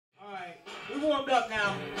warmed up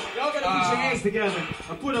now. Y'all gotta put your hands together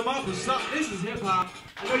or put them up or something. This is hip hop.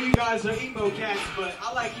 I know you guys are emo cats, but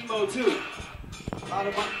I like emo too. A lot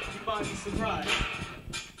of you might be surprised.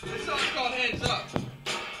 This song's called Hands Up.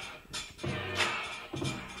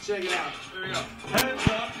 Check it out. Here we go. Hands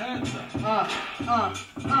up, hands up.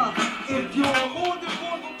 If you're more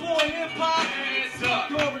than boy hip hop, Hands up.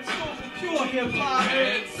 you're in school for pure hip hop.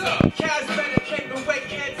 Hands up. Cats better take the way,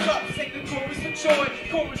 hands up. Sing the chorus for joy,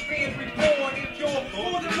 chorus being reborn. If you're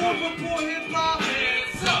more than pure hip hop,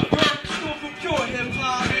 Hands up. you're in school for pure hip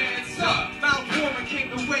hop. Hands up. Mount Warren came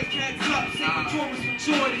the way, hands up. Sing the chorus for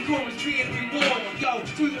joy, the chorus being reborn. Yo,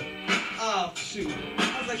 to the oh shoot.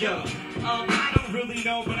 I was like, yo, I don't really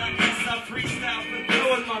know, but I guess I freestyle for this.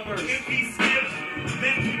 what was my verse? If he skips,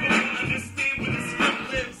 then people will understand where the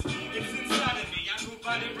script lives. It's inside of me. I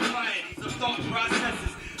provide varieties of thought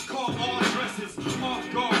processes. Call all dresses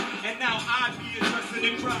off guard. And now I be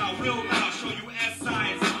addressing the crowd real loud. Show you as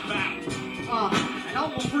science is about. And I'm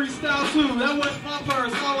gonna freestyle too. That wasn't my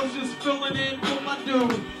verse. I was just filling in for my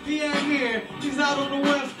dude. He ain't here. He's out on the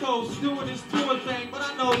West Coast doing his tour thing. But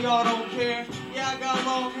I know y'all don't care. Yeah, I got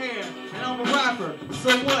long hair. And I'm a rapper. So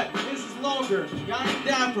what? This is longer. Y'all ain't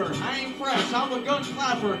dapper. I ain't fresh. I'm a gun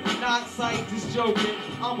clapper. Not sight, just joking.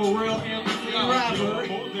 I'm a real MC rapper.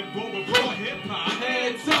 More than pure hip-hop.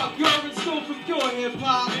 Heads up. You're in school for pure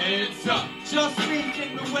hip-hop. Hands up. Just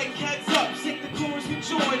speaking the way cats up. Sing the chorus with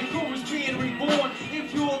joy. The chorus being reborn.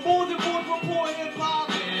 If you're more than born for pure hip-hop,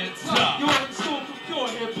 Hands up. you're in school for pure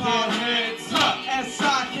hip-hop. Hands up.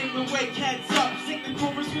 S.I. came the way cats up. Sing the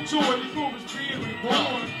chorus with joy. The chorus being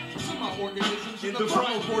reborn. Some of my organisms in In the the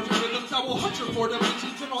primal fortune rhythms. I will hunt your four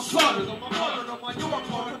dimensions and I'll slaughter them. I'm honored on your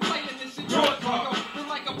part. I'm playing this in your cargo. Feel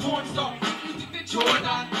like a porn star. If you think that you're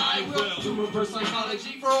not, I will. Do reverse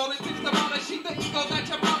psychology for all intents demolishing the ego that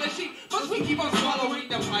you're polishing. Must we keep on swallowing?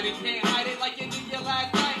 Don't hide it, can't hide it like you did your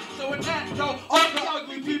last night. So in that though, all the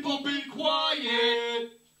ugly people be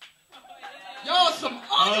quiet. Y'all some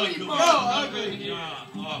ugly, Ugly. bro. Yo, ugly.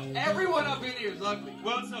 Yeah. Everyone up in here is ugly.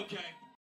 Well, it's okay.